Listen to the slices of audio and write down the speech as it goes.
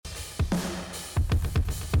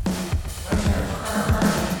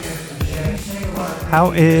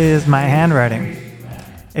How is my handwriting?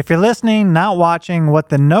 If you're listening, not watching, what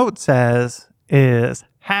the note says is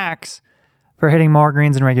hacks for hitting more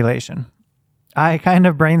greens in regulation. I kind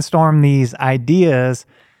of brainstorm these ideas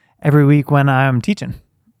every week when I'm teaching.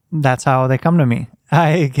 That's how they come to me.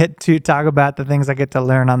 I get to talk about the things I get to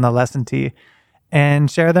learn on the lesson tee and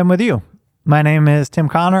share them with you. My name is Tim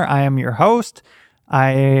Connor. I am your host.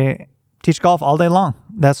 I teach golf all day long.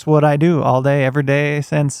 That's what I do all day, every day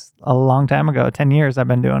since a long time ago. 10 years I've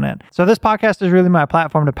been doing it. So this podcast is really my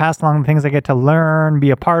platform to pass along the things I get to learn,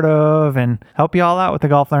 be a part of, and help you all out with the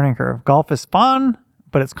golf learning curve. Golf is fun,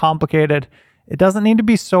 but it's complicated. It doesn't need to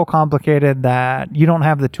be so complicated that you don't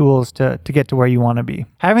have the tools to get to where you want to be.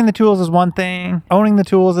 Having the tools is one thing. Owning the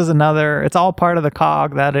tools is another. It's all part of the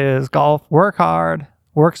cog that is golf. Work hard,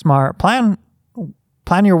 work smart, plan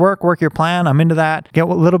your work your plan. I'm into that. Get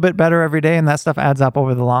a little bit better every day, and that stuff adds up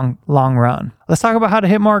over the long run. Let's talk about how to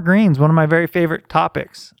hit more greens, one of my very favorite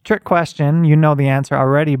topics. Trick question, you know the answer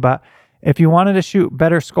already, but if you wanted to shoot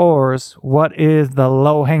better scores, what is the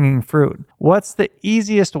low-hanging fruit? What's the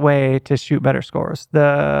easiest way to shoot better scores?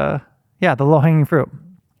 The low-hanging fruit.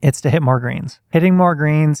 It's to hit more greens. Hitting more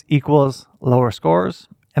greens equals lower scores,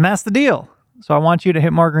 and that's the deal. So I want you to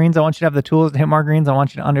hit more greens. I want you to have the tools to hit more greens. I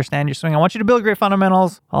want you to understand your swing. I want you to build great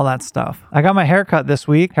fundamentals, all that stuff. I got my haircut this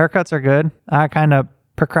week. Haircuts are good. I kind of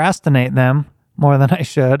procrastinate them more than I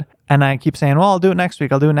should. And I keep saying, well, I'll do it next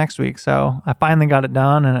week. So I finally got it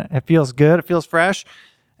done and it feels good. It feels fresh.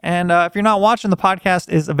 And if you're not watching, the podcast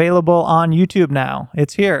is available on YouTube now.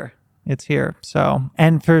 It's here. So,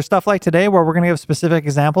 and for stuff like today, where we're going to give specific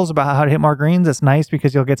examples about how to hit more greens, it's nice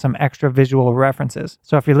because you'll get some extra visual references.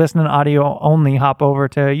 So if you're listening audio only, hop over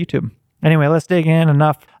to YouTube. Anyway, let's dig in.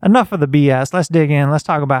 Enough of the BS. Let's dig in. Let's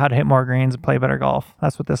talk about how to hit more greens and play better golf.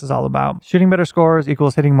 That's what this is all about. Shooting better scores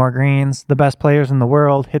equals hitting more greens. The best players in the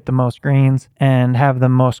world hit the most greens and have the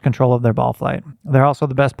most control of their ball flight. They're also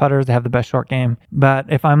the best putters. They have the best short game. But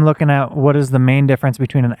if I'm looking at what is the main difference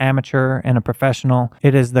between an amateur and a professional,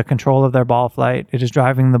 it is the control of their ball flight. It is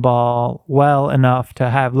driving the ball well enough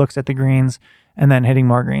to have looks at the greens and then hitting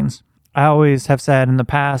more greens. I always have said in the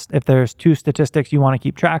past, if there's two statistics you want to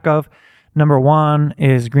keep track of, number one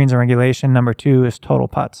is greens in regulation. Number two is total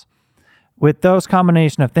putts. With those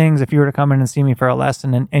combination of things, if you were to come in and see me for a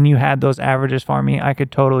lesson and you had those averages for me, I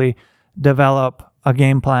could totally develop a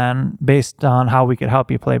game plan based on how we could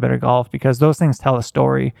help you play better golf, because those things tell a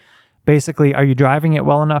story. Basically, are you driving it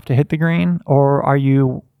well enough to hit the green, or are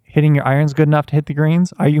you hitting your irons good enough to hit the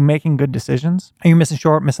greens? Are you making good decisions? Are you missing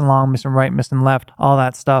short, missing long, missing right, missing left? All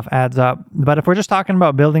that stuff adds up. But if we're just talking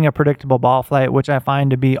about building a predictable ball flight, which I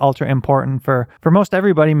find to be ultra important for most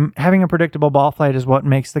everybody, having a predictable ball flight is what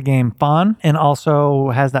makes the game fun and also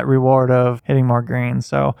has that reward of hitting more greens.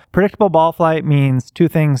 So predictable ball flight means three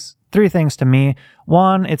things to me.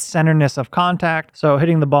 One, it's centeredness of contact. So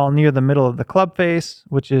hitting the ball near the middle of the club face,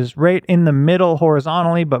 which is right in the middle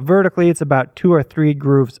horizontally, but vertically it's about 2 or 3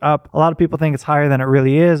 grooves up. A lot of people think it's higher than it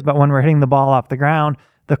really is, but when we're hitting the ball off the ground,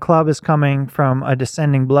 the club is coming from a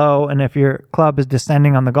descending blow. And if your club is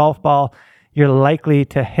descending on the golf ball, you're likely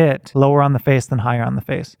to hit lower on the face than higher on the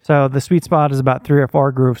face. So the sweet spot is about 3 or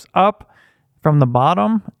 4 grooves up from the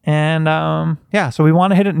bottom. And so we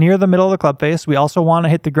want to hit it near the middle of the club face. We also want to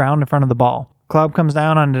hit the ground in front of the ball. Club comes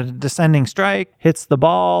down on a descending strike, hits the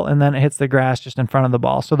ball, and then it hits the grass just in front of the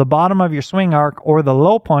ball. So the bottom of your swing arc, or the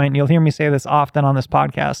low point, you'll hear me say this often on this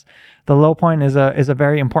podcast, the low point is a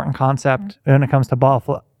very important concept when it comes to ball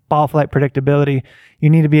flight predictability. You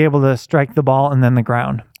need to be able to strike the ball and then the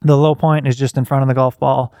ground. The low point is just in front of the golf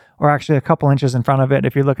ball, or actually a couple inches in front of it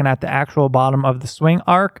if you're looking at the actual bottom of the swing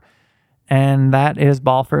arc. And that is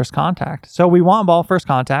ball first contact. So we want ball first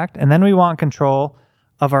contact, and then we want control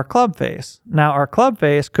of our club face. Now, our club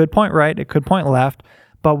face could point right, it could point left,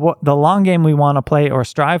 but what the long game we want to play or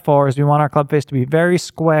strive for is we want our club face to be very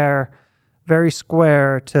square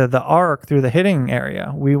to the arc through the hitting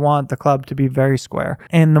area. We want the club to be very square.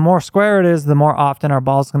 And the more square it is, the more often our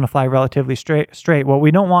ball is going to fly relatively straight. What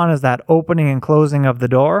we don't want is that opening and closing of the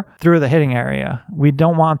door through the hitting area. We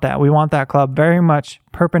don't want that. We want that club very much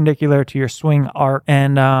perpendicular to your swing arc.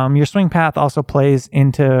 And your swing path also plays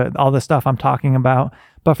into all the stuff I'm talking about.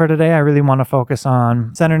 But for today, I really want to focus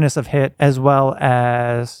on centeredness of hit as well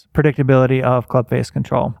as predictability of club face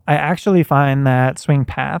control. I actually find that swing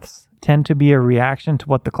paths tend to be a reaction to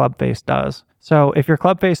what the club face does. So if your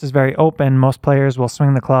club face is very open, most players will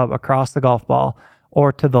swing the club across the golf ball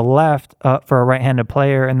or to the left for a right-handed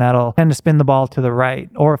player, and that'll tend to spin the ball to the right.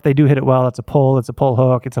 Or if they do hit it well, it's a pull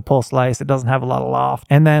hook, it's a pull slice. It doesn't have a lot of loft.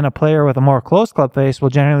 And then a player with a more closed club face will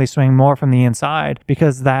generally swing more from the inside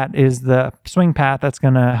because that is the swing path that's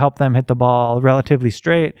going to help them hit the ball relatively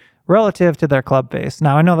straight relative to their club face.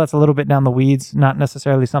 Now, I know that's a little bit down the weeds, not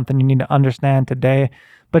necessarily something you need to understand today,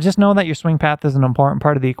 but just know that your swing path is an important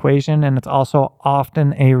part of the equation, and it's also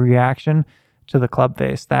often a reaction to the club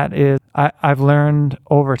face. That is, I've learned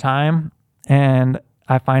over time, and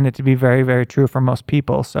I find it to be very, very true for most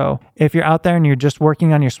people. So if you're out there and you're just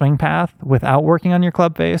working on your swing path without working on your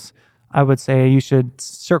club face, I would say you should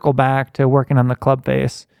circle back to working on the club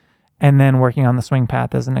face and then working on the swing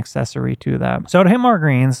path as an accessory to that. So to hit more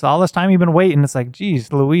greens, all this time you've been waiting, it's like,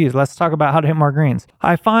 geez, Louise, let's talk about how to hit more greens.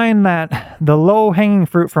 I find that the low-hanging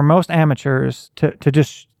fruit for most amateurs to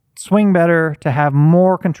just swing better, to have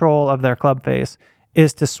more control of their club face,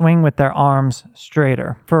 is to swing with their arms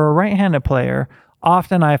straighter. For a right-handed player,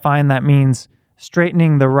 often I find that means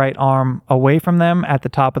straightening the right arm away from them at the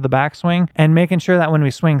top of the backswing and making sure that when we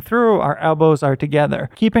swing through, our elbows are together.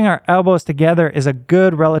 Keeping our elbows together is a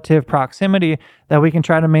good relative proximity that we can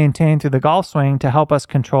try to maintain through the golf swing to help us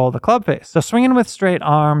control the club face. So swinging with straight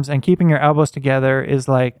arms and keeping your elbows together is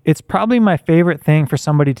it's probably my favorite thing for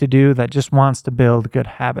somebody to do that just wants to build good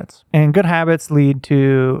habits. And good habits lead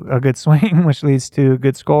to a good swing, which leads to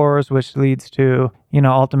good scores, which leads to,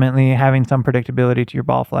 ultimately having some predictability to your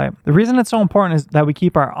ball flight. The reason it's so important is that we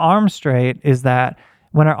keep our arms straight is that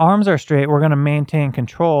when our arms are straight, we're going to maintain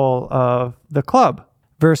control of the club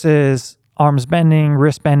versus arms bending,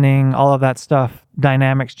 wrist bending, all of that stuff,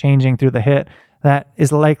 dynamics changing through the hit. That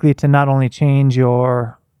is likely to not only change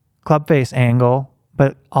your club face angle,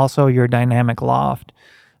 but also your dynamic loft.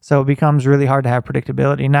 So it becomes really hard to have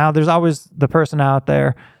predictability. Now, there's always the person out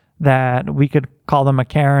there that we could call them a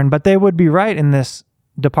Karen, but they would be right in this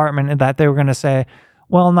department in that they were going to say,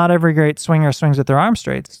 well, not every great swinger swings with their arms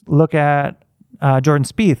straight. Look at Jordan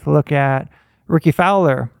Spieth. Look at Ricky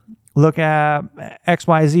Fowler. Look at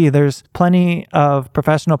XYZ. There's plenty of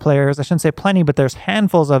professional players. I shouldn't say plenty, but there's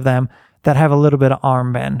handfuls of them that have a little bit of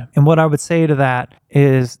arm bend. And what I would say to that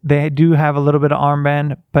is they do have a little bit of arm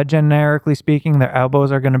bend, but generically speaking, their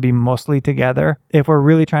elbows are going to be mostly together. If we're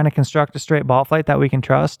really trying to construct a straight ball flight that we can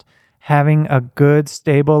trust, having a good,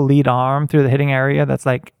 stable lead arm through the hitting area that's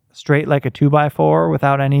straight like a 2x4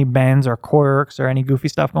 without any bends or quirks or any goofy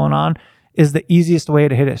stuff going on is the easiest way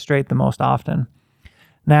to hit it straight the most often.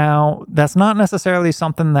 Now, that's not necessarily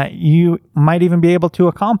something that you might even be able to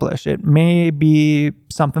accomplish. It may be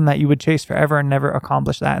something that you would chase forever and never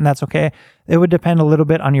accomplish that, and that's okay. It would depend a little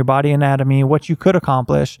bit on your body anatomy, what you could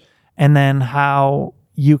accomplish, and then how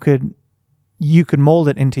you could mold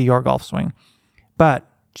it into your golf swing. But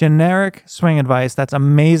generic swing advice that's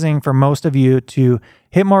amazing for most of you to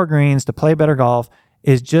hit more greens, to play better golf,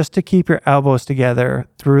 is just to keep your elbows together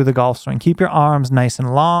through the golf swing. Keep your arms nice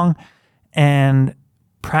and long and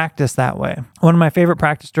practice that way. One of my favorite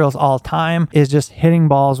practice drills all time is just hitting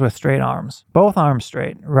balls with straight arms, both arms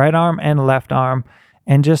straight, right arm and left arm.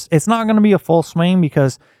 And it's not going to be a full swing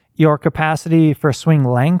because your capacity for swing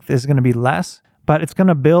length is going to be less, but it's going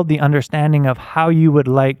to build the understanding of how you would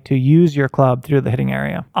like to use your club through the hitting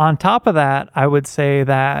area. On top of that, I would say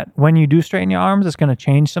that when you do straighten your arms, it's going to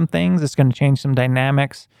change some things. It's going to change some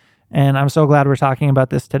dynamics. And I'm so glad we're talking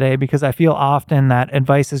about this today because I feel often that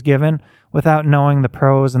advice is given without knowing the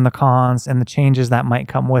pros and the cons and the changes that might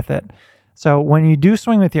come with it. So when you do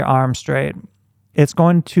swing with your arms straight, it's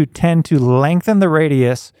going to tend to lengthen the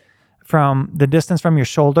radius from the distance from your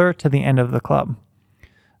shoulder to the end of the club.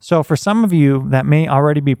 So for some of you that may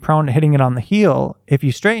already be prone to hitting it on the heel, if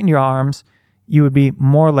you straighten your arms, you would be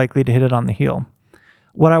more likely to hit it on the heel.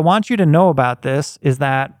 What I want you to know about this is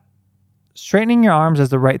that straightening your arms is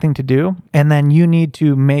the right thing to do, and then you need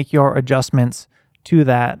to make your adjustments to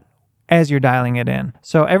that as you're dialing it in.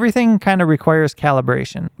 So everything kind of requires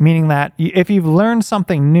calibration, meaning that if you've learned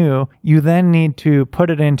something new, you then need to put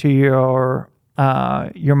it into your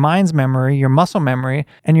mind's memory, your muscle memory,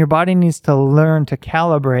 and your body needs to learn to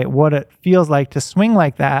calibrate what it feels like to swing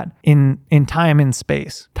like that in time and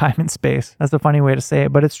space. Time and space. That's a funny way to say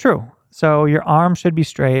it, but it's true. So your arm should be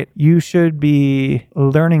straight. You should be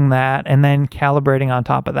learning that and then calibrating on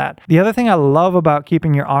top of that. The other thing I love about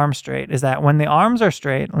keeping your arms straight is that when the arms are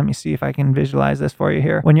straight, let me see if I can visualize this for you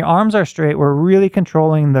here. When your arms are straight, we're really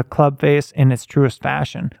controlling the club face in its truest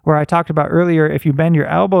fashion. Where I talked about earlier, if you bend your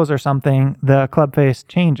elbows or something, the club face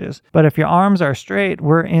changes. But if your arms are straight,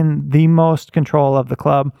 we're in the most control of the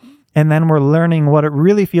club. And then we're learning what it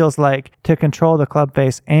really feels like to control the club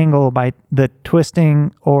face angle by the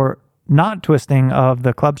twisting or not twisting of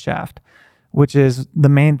the club shaft. which is the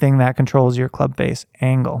main thing that controls your club face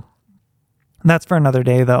angle. That's for another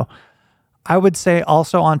day though. I would say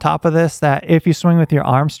also on top of this that if you swing with your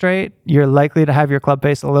arm straight, you're likely to have your club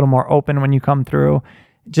face a little more open when you come through,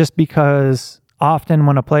 just because often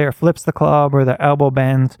when a player flips the club or their elbow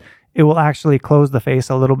bends, it will actually close the face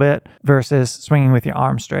a little bit versus swinging with your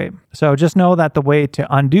arm straight. So just know that the way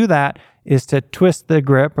to undo that is to twist the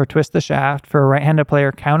grip or twist the shaft for a right-handed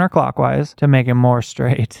player counterclockwise to make it more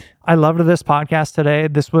straight. I loved this podcast today.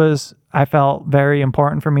 I felt very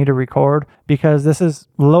important for me to record because this is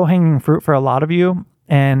low-hanging fruit for a lot of you,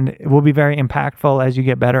 and it will be very impactful as you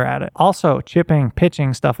get better at it. Also, chipping,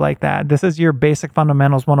 pitching, stuff like that. This is your basic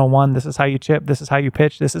fundamentals 101. This is how you chip. This is how you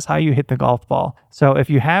pitch. This is how you hit the golf ball. So if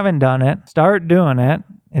you haven't done it, start doing it.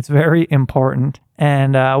 It's very important.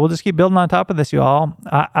 And we'll just keep building on top of this, you all.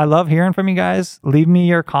 I love hearing from you guys. Leave me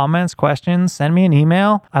your comments, questions, send me an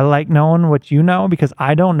email. I like knowing what you know because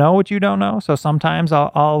I don't know what you don't know. So sometimes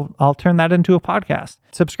I'll turn that into a podcast.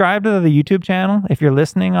 Subscribe to the YouTube channel. If you're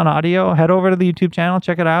listening on audio, head over to the YouTube channel,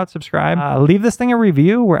 check it out, subscribe. Leave this thing a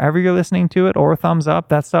review wherever you're listening to it or a thumbs up.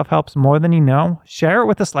 That stuff helps more than you know. Share it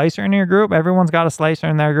with a slicer in your group. Everyone's got a slicer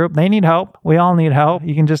in their group. They need help. We all need help.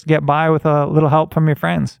 You can just get by with a little help from your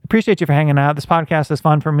friends. Appreciate you for hanging out. This podcast is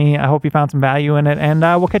fun for me. I hope you found some value in it, and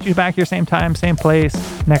we'll catch you back here same time, same place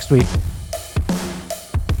next week.